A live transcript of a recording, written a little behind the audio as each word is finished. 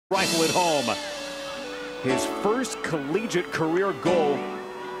Rifle at home. His first collegiate career goal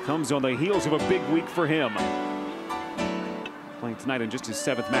comes on the heels of a big week for him. Playing tonight in just his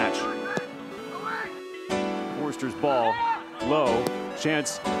 7th match. Forster's ball, low,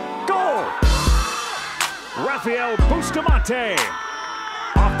 chance, goal! Rafael Bustamante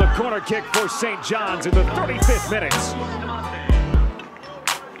off the corner kick for St. John's in the 35th minute.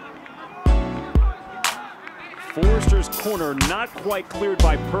 Forster's corner not quite cleared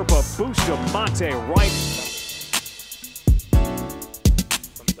by Perpa. Bustamante right.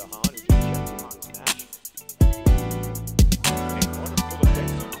 From Dahan, who just checked him on his match. And wonderful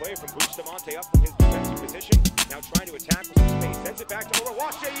defensive play from Bustamante up from his defensive position. Now trying to attack with some space. Sends it back to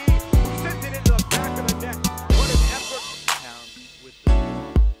Oluwaseyi, who sends it into the back of the net. What an effort. With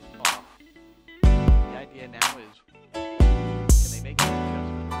the idea now is, can they make an adjustment?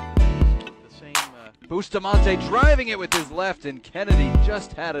 Bustamante driving it with his left, and Kennedy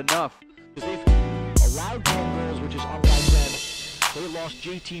just had enough. They've allowed 10 goals, which is unlike them. They lost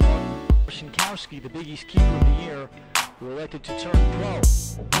JT Marcinkowski, the Big East Keeper of the Year, who elected to turn pro.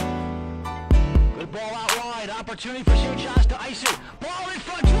 Good ball out wide, opportunity for St. John's to ice it. Ball in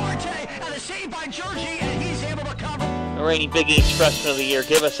front, Duarte, and a save by Georgie, and he's able to cover. The reigning Big East Freshman of the Year,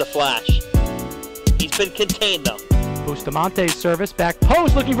 give us a flash. He's been contained though. Bustamante's service, back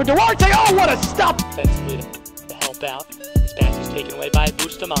post, looking for Duarte. Oh, what a stop! Defensively to help out. His pass is taken away by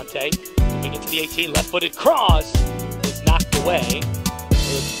Bustamante. Moving into the 18, left-footed cross is knocked away.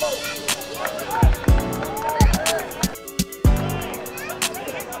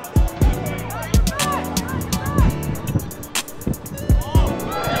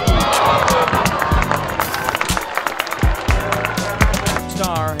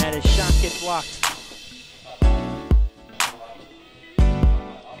 Star and his shot gets blocked.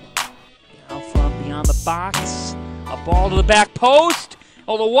 On the box, a ball to the back post.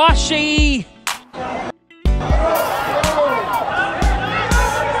 Oluwaseyi.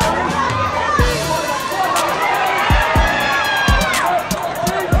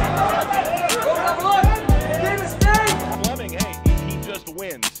 Fleming, hey, he just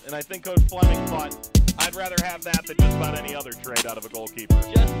wins. And I think Coach Fleming thought, I'd rather have that than just about any other trade out of a goalkeeper.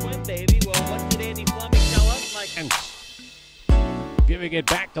 Just win, baby. Well, what did Andy Fleming tell us? Giving it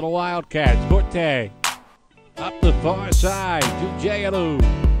back to the Wildcats. Forte up the far side to Jayalu.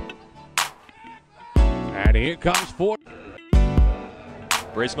 And here comes Fort.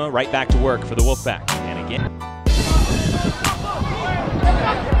 Brisma right back to work for the Wolfpack. And again.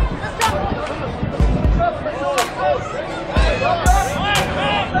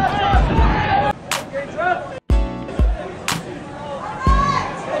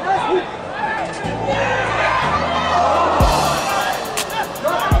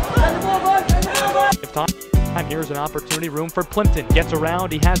 Here's an opportunity, room for Plimpton. Gets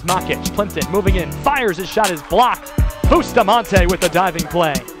around, he has Makic. Plimpton moving in, fires, his shot is blocked. Bustamante with the diving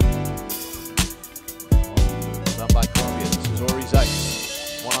play. Done by Columbia. This is Ori's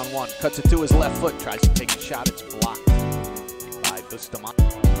ice. One-on-one. Cuts it to his left foot. Tries to take a shot. It's blocked by Bustamante.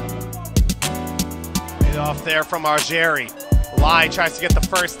 Get off there from Argeri. Lai tries to get the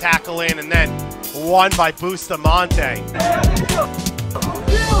first tackle in, and then won by Bustamante.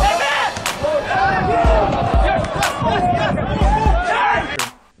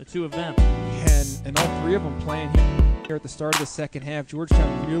 The two of them. And all three of them playing here at the start of the second half.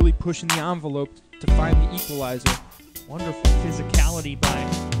 Georgetown really pushing the envelope to find the equalizer. Wonderful physicality by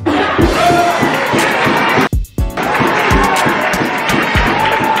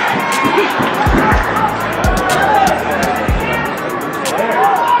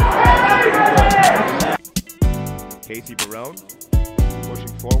Casey Barone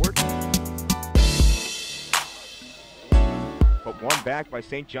pushing forward. Put one back by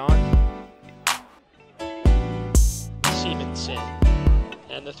St. John's. Stevenson.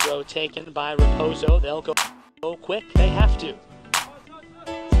 And the throw taken by Raposo. They'll go quick. They have to.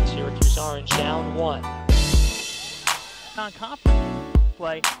 Syracuse Orange down 1. non-conference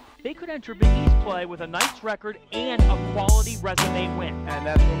play. They could enter Big East play with a nice record and a quality resume win. And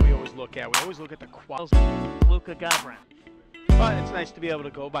that's what we always look at. We always look at the quality. Luka Gavran. But it's nice to be able to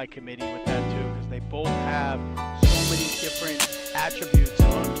go by committee with that too, because they both have so many different attributes.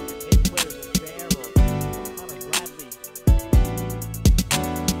 Eight players are there, or Connor Bradley.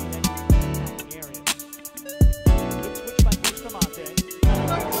 Good switch by Bustamante.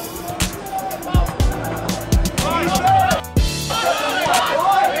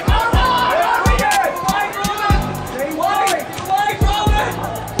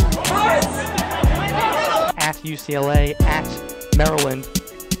 At UCLA, at Maryland,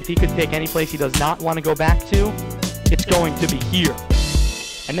 if he could pick any place he does not want to go back to, it's going to be here.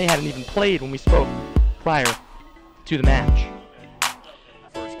 and they hadn't even played when we spoke prior to the match.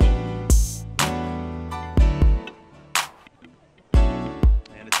 First goal.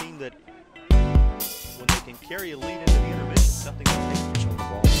 And a team that, when they can carry a lead into the intermission, something that takes On the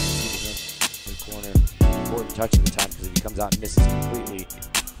ball, in the corner. Important touch at the time, because if he comes out and misses completely,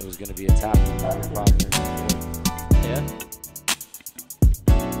 it was going to be a tap. Yeah.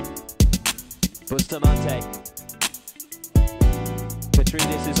 Bustamante.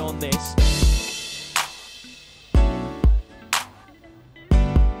 Petridis is on this.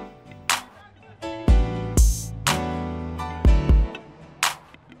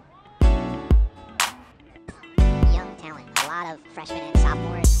 Young talent, a lot of freshmen and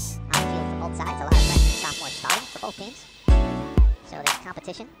sophomores on the field for both sides, a lot of freshmen and sophomores starting for both teams. So there's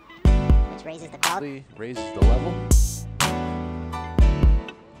competition, which raises the quality. Raises the level.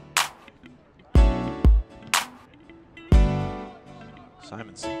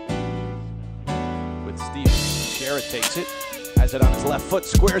 Simonson with Stevens. Sherritt takes it, has it on his left foot,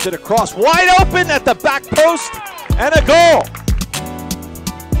 squares it across, wide open at the back post, and a goal.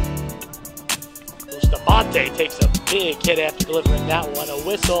 Bustamante takes a big hit after delivering that one. A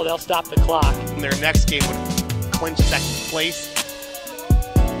whistle, they'll stop the clock. Their next game would clinch second place.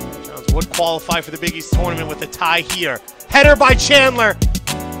 Jones would qualify for the Big East tournament with a tie here. Header by Chandler.